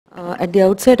At the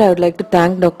outset, I would like to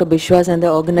thank Dr. Bishwas and the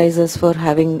organizers for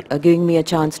giving me a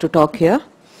chance to talk here.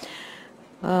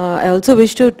 I also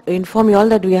wish to inform you all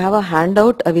that we have a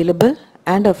handout available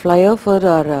and a flyer for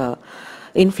our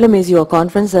Inflammasio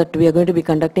conference that we are going to be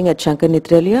conducting at Shankar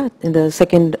Nitralia in the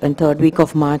second and third week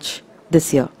of March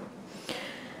this year.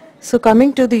 So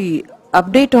coming to the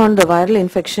update on the viral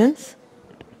infections.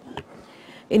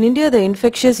 In India, the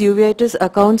infectious uveitis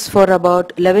accounts for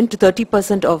about 11 to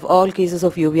 30% of all cases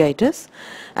of uveitis,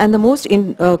 and the most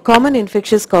common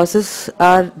infectious causes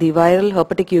are the viral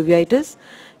herpetic uveitis,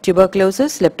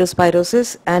 tuberculosis,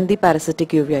 leptospirosis, and the parasitic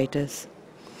uveitis.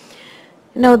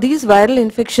 Now, these viral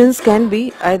infections can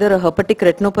be either a herpetic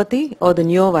retinopathy or the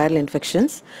newer viral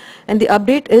infections, and the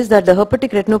update is that the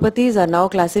herpetic retinopathies are now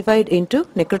classified into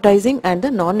necrotizing and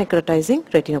the non-necrotizing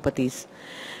retinopathies.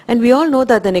 And we all know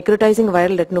that the necrotizing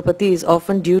viral retinopathy is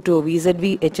often due to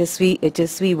VZV, HSV,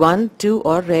 HSV1, 2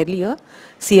 or rarely a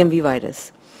CMV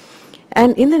virus.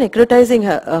 And in the necrotizing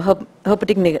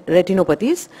herpetic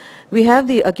retinopathies, we have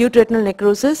the acute retinal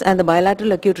necrosis and the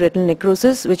bilateral acute retinal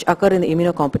necrosis which occur in the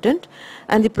immunocompetent,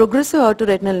 and the progressive outer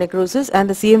retinal necrosis and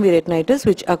the CMV retinitis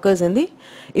which occurs in the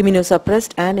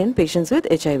immunosuppressed and in patients with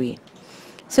HIV.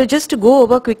 So just to go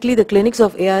over quickly the clinics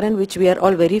of ARN, which we are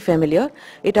all very familiar,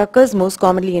 it occurs most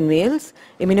commonly in males,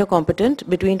 immunocompetent,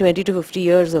 between 20 to 50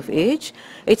 years of age.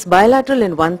 It's bilateral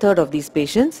in 1/3 of these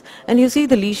patients, and you see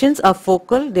the lesions are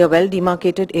focal, they are well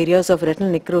demarcated areas of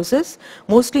retinal necrosis,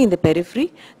 mostly in the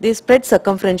periphery. They spread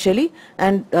circumferentially,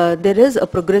 and there is a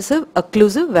progressive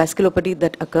occlusive vasculopathy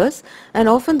that occurs, and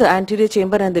often the anterior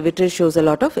chamber and the vitreous shows a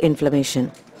lot of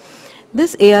inflammation.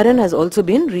 This ARN has also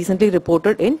been recently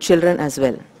reported in children as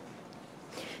well.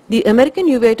 The American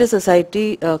Uveitis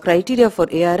Society criteria for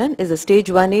ARN is a stage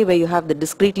 1A where you have the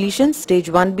discrete lesions, stage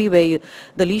 1B where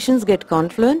the lesions get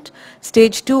confluent,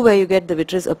 stage 2 where you get the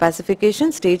vitreous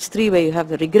opacification, stage 3 where you have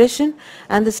the regression,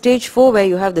 and the stage 4 where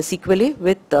you have the sequelae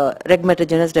with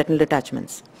regmetagenous retinal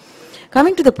detachments.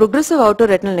 Coming to the progressive outer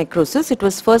retinal necrosis, it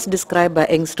was first described by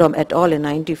Engstrom et al. in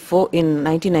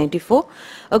 1994,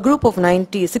 a group of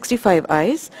 65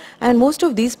 eyes, and most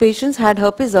of these patients had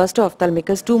herpes zoster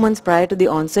ophthalmicus 2 months prior to the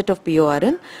onset of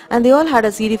PORN, and they all had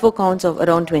a CD4 counts of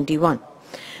around 21.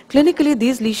 Clinically,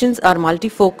 these lesions are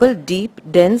multifocal, deep,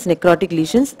 dense, necrotic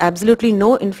lesions, absolutely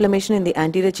no inflammation in the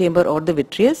anterior chamber or the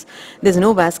vitreous. There is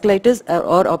no vasculitis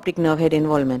or optic nerve head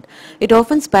involvement. It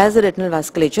often spares the retinal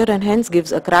vasculature and hence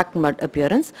gives a cracked mud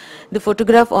appearance. The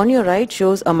photograph on your right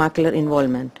shows a macular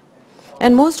involvement.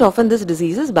 And most often this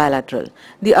disease is bilateral.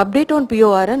 The update on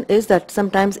PORN is that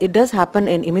sometimes it does happen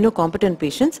in immunocompetent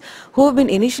patients who have been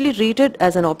initially treated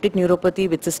as an optic neuropathy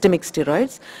with systemic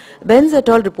steroids. Benz et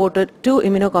al. Reported 2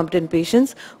 immunocompetent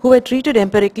patients who were treated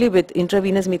empirically with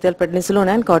intravenous methylprednisolone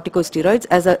and corticosteroids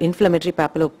as an inflammatory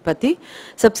papillopathy.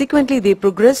 Subsequently, they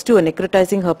progressed to a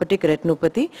necrotizing herpetic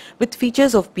retinopathy with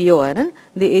features of PORN.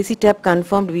 The AC-TAP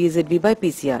confirmed VZV by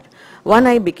PCR. One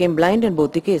eye became blind in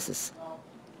both the cases.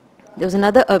 There was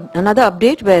another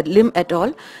update where Lim et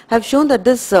al. Have shown that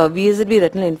this VZV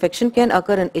retinal infection can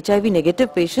occur in HIV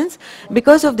negative patients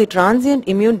because of the transient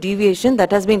immune deviation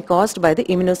that has been caused by the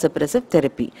immunosuppressive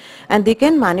therapy, and they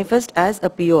can manifest as a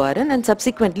PORN and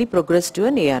subsequently progress to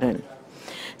an ARN.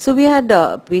 So we had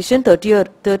a patient,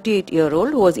 38-year-old,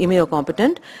 who was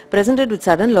immunocompetent, presented with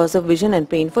sudden loss of vision and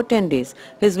pain for 10 days.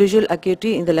 His visual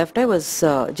acuity in the left eye was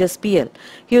just PL.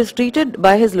 He was treated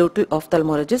by his local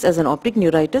ophthalmologist as an optic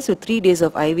neuritis with 3 days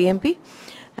of IVMP,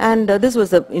 and this was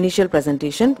the initial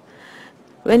presentation.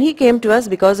 When he came to us,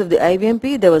 because of the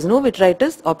IVMP, there was no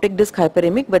vitritis, optic disc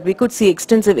hyperemic, but we could see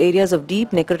extensive areas of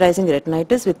deep necrotizing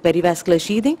retinitis with perivascular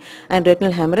sheathing and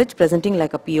retinal hemorrhage presenting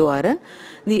like a PORN.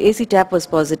 The AC-TAP was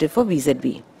positive for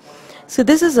VZV. So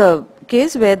this is a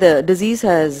case where the disease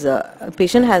has,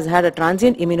 patient has had a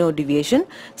transient immunodeviation,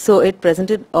 so it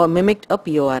presented or mimicked a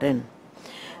PORN.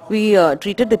 We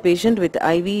treated the patient with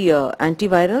IV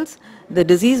antivirals. The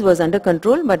disease was under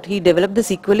control, but he developed the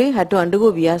sequelae, had to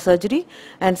undergo VIA surgery,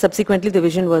 and subsequently the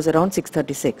vision was around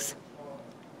 636.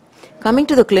 Coming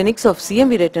to the clinics of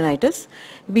CMV retinitis,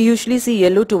 we usually see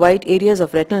yellow to white areas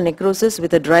of retinal necrosis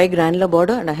with a dry granular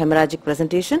border and a hemorrhagic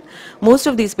presentation. Most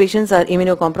of these patients are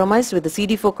immunocompromised with the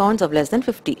CD4 counts of less than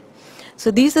 50. So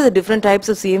these are the different types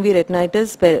of CMV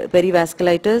retinitis,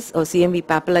 perivasculitis or CMV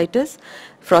papillitis,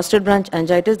 frosted branch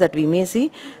angiitis that we may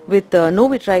see, with no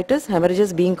vitritis,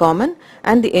 hemorrhages being common,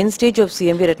 and the end stage of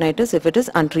CMV retinitis if it is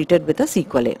untreated with a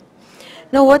sequelae.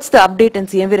 Now what's the update in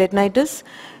CMV retinitis?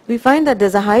 We find that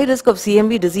there's a high risk of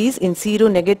CMV disease in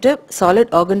seronegative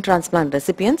solid organ transplant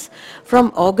recipients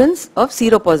from organs of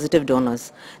seropositive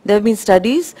donors. There have been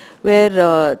studies where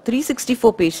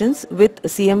 364 patients with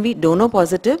CMV donor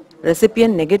positive,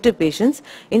 recipient negative patients,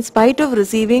 in spite of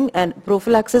receiving an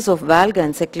prophylaxis of Valg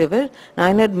and Seclivir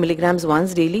 900 milligrams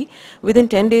once daily, within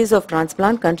 10 days of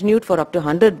transplant continued for up to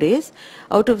 100 days.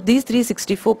 Out of these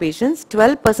 364 patients,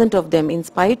 12% of them, in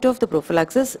spite of the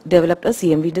prophylaxis, developed a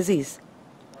CMV disease.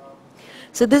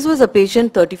 So this was a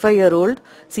patient, 35-year-old,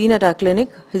 seen at our clinic,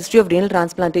 history of renal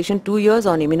transplantation, 2 years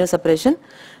on immunosuppression,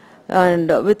 and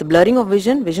with blurring of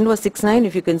vision. Vision was 6/9.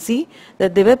 If you can see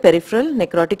that there were peripheral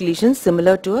necrotic lesions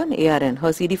similar to an ARN.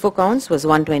 Her CD4 counts was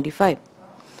 125.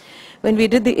 When we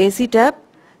did the AC tap,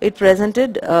 it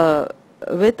presented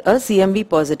with a CMV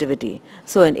positivity.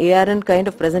 So an ARN kind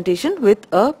of presentation with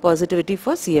a positivity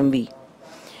for CMV.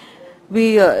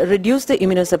 We reduced the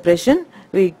immunosuppression.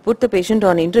 We put the patient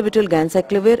on intravitreal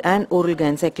ganciclovir and oral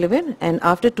ganciclovir, and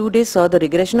after 2 days saw the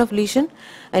regression of lesion,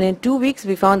 and in 2 weeks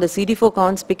we found the CD4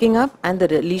 counts picking up and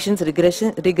the lesions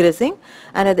regressing,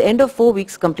 and at the end of 4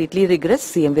 weeks completely regressed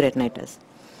CMV retinitis.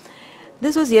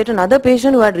 This was yet another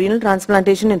patient who had renal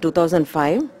transplantation in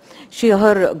 2005.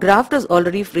 Her graft was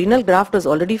renal graft was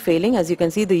already failing. As you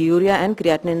can see, the urea and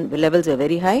creatinine levels were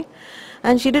very high.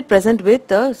 And she did present with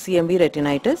the CMV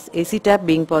retinitis, AC tap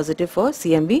being positive for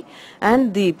CMV,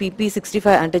 and the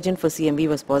PP65 antigen for CMV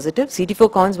was positive.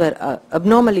 CD4 counts were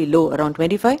abnormally low, around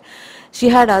 25. She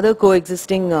had other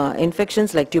coexisting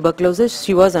infections like tuberculosis.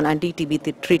 She was on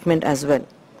anti-TB treatment as well.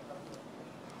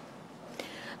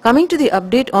 Coming to the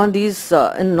update on these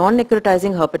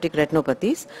non-necrotizing herpetic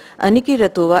retinopathies, Aniki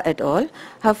Ratova et al.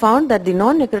 Have found that the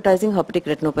non-necrotizing herpetic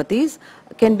retinopathies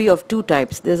can be of two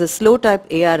types. There's a slow type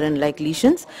ARN-like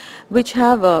lesions, which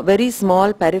have very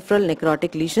small peripheral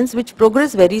necrotic lesions, which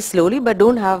progress very slowly but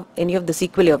don't have any of the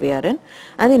sequelae of ARN,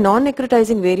 and the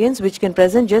non-necrotizing variants, which can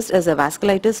present just as a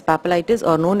vasculitis, papillitis,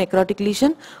 or no necrotic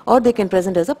lesion, or they can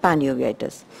present as a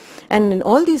panuveitis. And in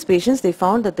all these patients, they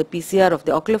found that the PCR of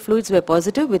the ocular fluids were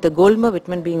positive, with the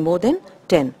Goldmer-Whitman being more than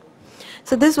 10.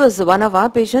 So this was one of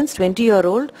our patients,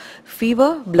 20-year-old,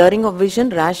 fever, blurring of vision,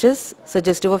 rashes,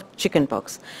 suggestive of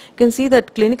chickenpox. You can see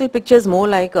that clinical pictures more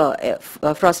like a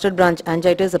frosted branch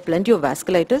angiitis, plenty of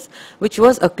vasculitis, which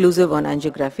was occlusive on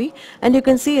angiography. And you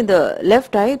can see in the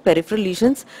left eye, peripheral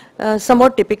lesions,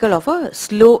 somewhat typical of a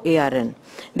slow ARN.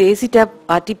 The AC-tap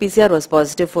RT-PCR was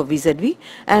positive for VZV,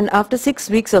 and after 6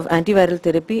 weeks of antiviral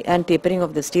therapy and tapering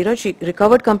of the steroid, she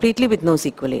recovered completely with no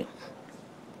sequelae.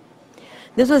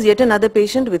 This was yet another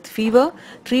patient with fever,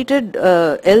 treated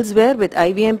elsewhere with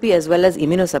IVMP as well as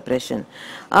immunosuppression.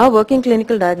 Our working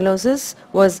clinical diagnosis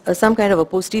was some kind of a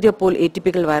posterior pole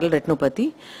atypical viral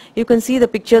retinopathy. You can see the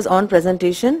pictures on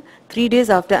presentation 3 days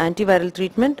after antiviral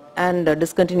treatment and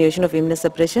discontinuation of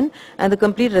immunosuppression, and the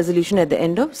complete resolution at the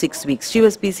end of 6 weeks. She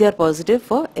was PCR positive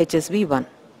for HSV1.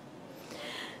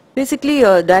 Basically,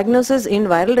 diagnosis in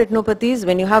viral retinopathies,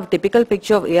 when you have typical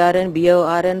picture of ARN,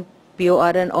 BORN,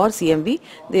 PORN or CMV,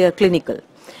 they are clinical.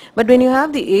 But when you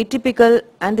have the atypical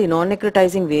and the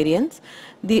non-necrotizing variants,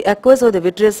 the aqueous or the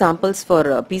vitreous samples for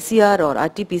PCR or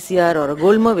RT-PCR or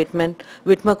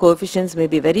Goldmer-Whitman coefficients may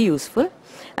be very useful.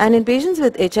 And in patients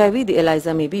with HIV, the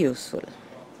ELISA may be useful.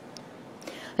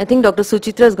 I think Dr.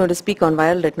 Suchitra is going to speak on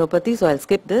viral retinopathy, so I'll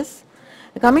skip this.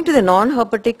 Coming to the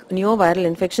non-herpetic neoviral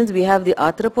infections, we have the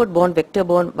arthropod-borne,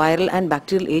 vector-borne viral and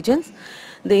bacterial agents.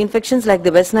 The infections like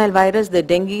the West Nile virus, the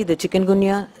dengue, the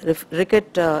chikungunya,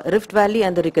 Rift Valley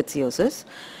and the rickettsiosis.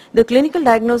 The clinical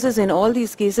diagnosis in all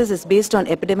these cases is based on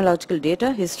epidemiological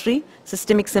data, history,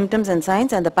 systemic symptoms and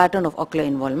signs, and the pattern of ocular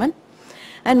involvement.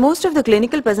 And most of the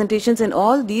clinical presentations in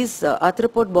all these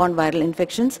arthropod-borne viral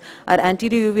infections are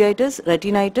anterior uveitis,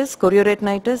 retinitis,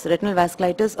 chorioretinitis, retinal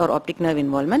vasculitis or optic nerve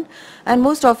involvement. And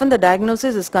most often the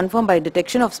diagnosis is confirmed by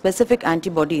detection of specific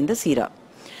antibody in the sera.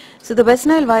 So the West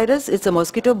Nile virus is a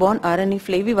mosquito-borne RNA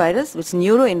flavivirus which is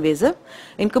neuroinvasive.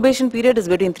 Incubation period is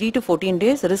between 3 to 14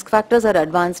 days. Risk factors are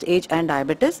advanced age and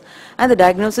diabetes, and the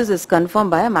diagnosis is confirmed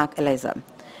by a MAC ELISA.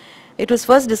 It was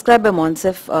first described by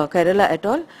Monsef Kairala et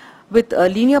al. With a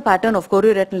linear pattern of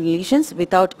chorioretinal lesions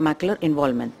without macular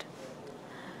involvement.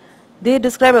 They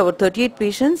described about 38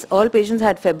 patients. All patients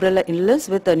had febrile illness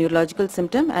with a neurological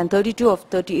symptom, and 32 of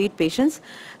 38 patients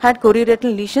had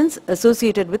chorioretinal lesions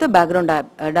associated with a background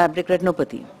diabetic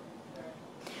retinopathy.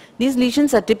 These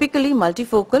lesions are typically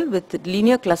multifocal with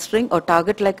linear clustering or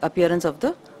target-like appearance of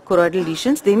the choroidal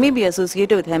lesions. They may be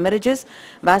associated with hemorrhages,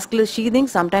 vascular sheathing,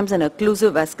 sometimes an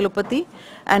occlusive vasculopathy,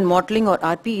 and mottling or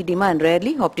RP edema, and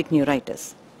rarely optic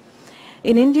neuritis.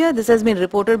 In India, this has been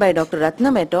reported by Dr.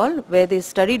 Ratnam et al., where they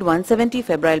studied 170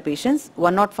 febrile patients.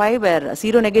 105 were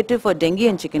seronegative for dengue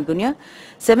and chikungunya.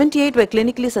 78 were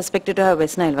clinically suspected to have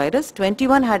West Nile virus.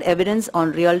 21 had evidence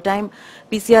on real-time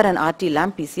PCR and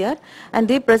RT-LAMP PCR, and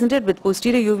they presented with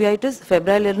posterior uveitis,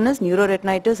 febrile illness,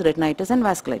 neuroretinitis, retinitis, and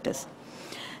vasculitis.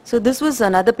 So this was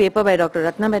another paper by Dr.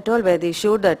 Ratnam et al., where they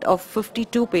showed that of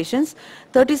 52 patients,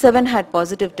 37 had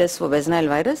positive tests for West Nile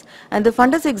virus, and the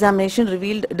fundus examination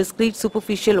revealed discrete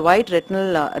superficial white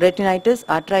retinal retinitis,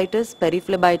 arthritis,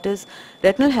 periphlebitis,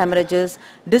 retinal hemorrhages,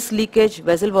 disc leakage,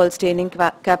 vessel wall staining,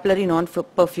 capillary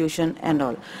non-perfusion, and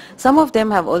all. Some of them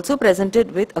have also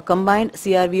presented with a combined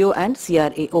CRVO and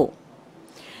CRAO.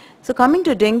 So coming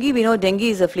to dengue, we know dengue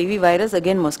is a flavivirus,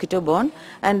 again mosquito-borne,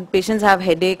 and patients have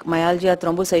headache, myalgia,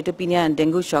 thrombocytopenia, and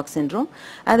dengue shock syndrome.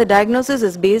 And the diagnosis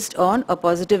is based on a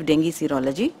positive dengue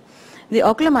serology. The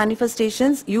ocular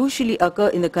manifestations usually occur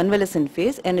in the convalescent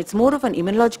phase, and it's more of an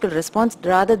immunological response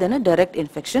rather than a direct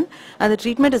infection, and the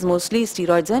treatment is mostly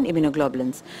steroids and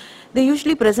immunoglobulins. They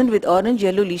usually present with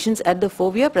orange-yellow lesions at the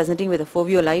fovea, presenting with a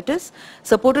foveolitis,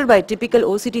 supported by typical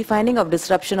OCT finding of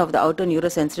disruption of the outer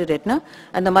neurosensory retina,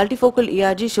 and the multifocal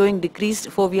ERG showing decreased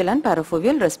foveal and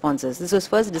parafoveal responses. This was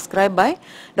first described by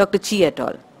Dr. Chi et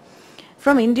al.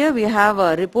 From India, we have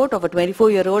a report of a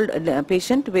 24-year-old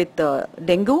patient with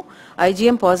dengue,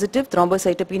 IgM positive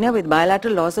thrombocytopenia with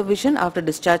bilateral loss of vision after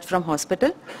discharge from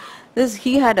hospital.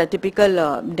 He had a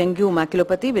typical dengue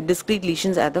maculopathy with discrete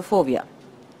lesions at the fovea.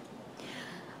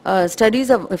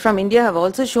 Studies from India have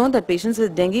also shown that patients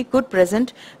with dengue could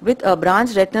present with a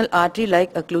branched retinal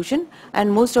artery-like occlusion,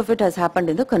 and most of it has happened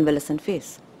in the convalescent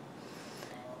phase.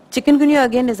 Chikungunya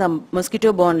again is a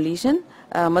mosquito-borne lesion,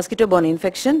 mosquito-borne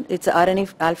infection. It's a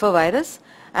RNA alpha virus,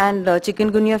 and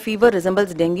chikungunya fever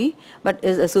resembles dengue but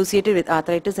is associated with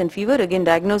arthritis and fever. Again,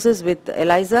 diagnosis with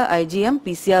ELISA, IgM,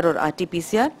 PCR or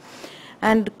RT-PCR.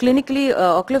 And clinically,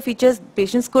 ocular features,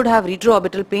 patients could have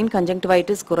retroorbital pain,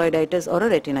 conjunctivitis, choroiditis, or a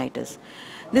retinitis.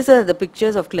 These are the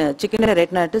pictures of chikungunya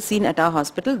retinitis seen at our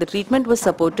hospital. The treatment was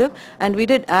supportive, and we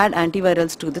did add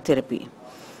antivirals to the therapy.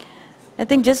 I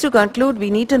think just to conclude,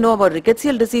 we need to know about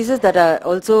rickettsial diseases that are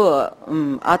also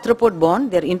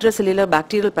arthropod-borne. They are intracellular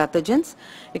bacterial pathogens.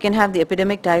 You can have the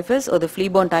epidemic typhus or the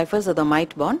flea-borne typhus or the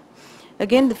mite-borne.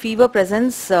 Again, the fever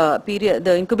presence period,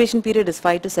 the incubation period is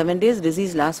 5 to 7 days.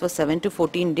 Disease lasts for 7 to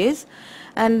 14 days.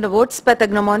 And what's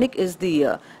pathognomonic is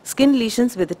the skin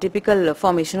lesions with the typical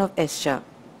formation of eschar.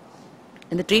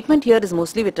 And the treatment here is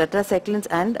mostly with tetracyclines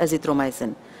and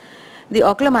azithromycin. The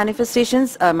ocular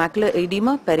manifestations are macular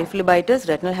edema, periphlebitis,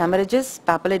 retinal hemorrhages,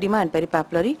 papilledema, and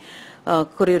peripapillary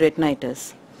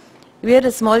chorioretinitis. We had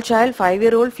a small child,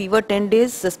 5-year-old, fever 10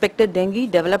 days, suspected dengue,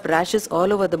 developed rashes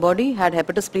all over the body, had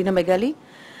hepatosplenomegaly.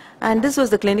 And this was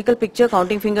the clinical picture,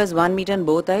 counting fingers 1 meter in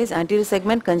both eyes, anterior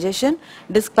segment congestion,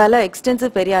 disc pallor,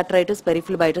 extensive periarteritis,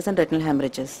 periphlebitis, and retinal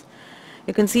hemorrhages.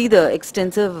 You can see the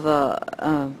extensive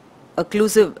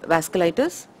occlusive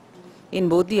vasculitis in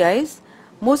both the eyes.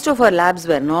 Most of our labs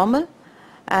were normal,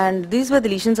 and these were the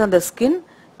lesions on the skin.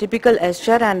 Typical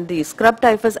eschar, and the scrub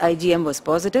typhus IgM was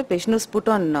positive. Patient was put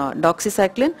on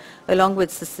doxycycline along with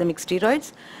systemic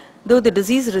steroids. Though the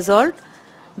disease resolved,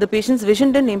 the patient's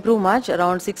vision didn't improve much,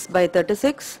 around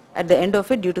 6/36 at the end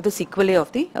of it due to the sequelae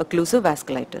of the occlusive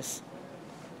vasculitis.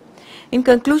 In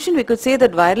conclusion, we could say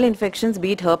that viral infections,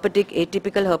 be it herpetic,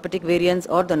 atypical herpetic variants,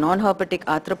 or the non-herpetic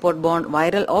arthropod-borne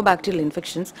viral or bacterial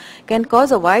infections, can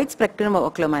cause a wide spectrum of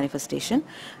ocular manifestation,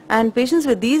 and patients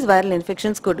with these viral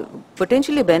infections could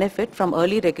potentially benefit from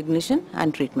early recognition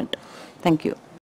and treatment. Thank you.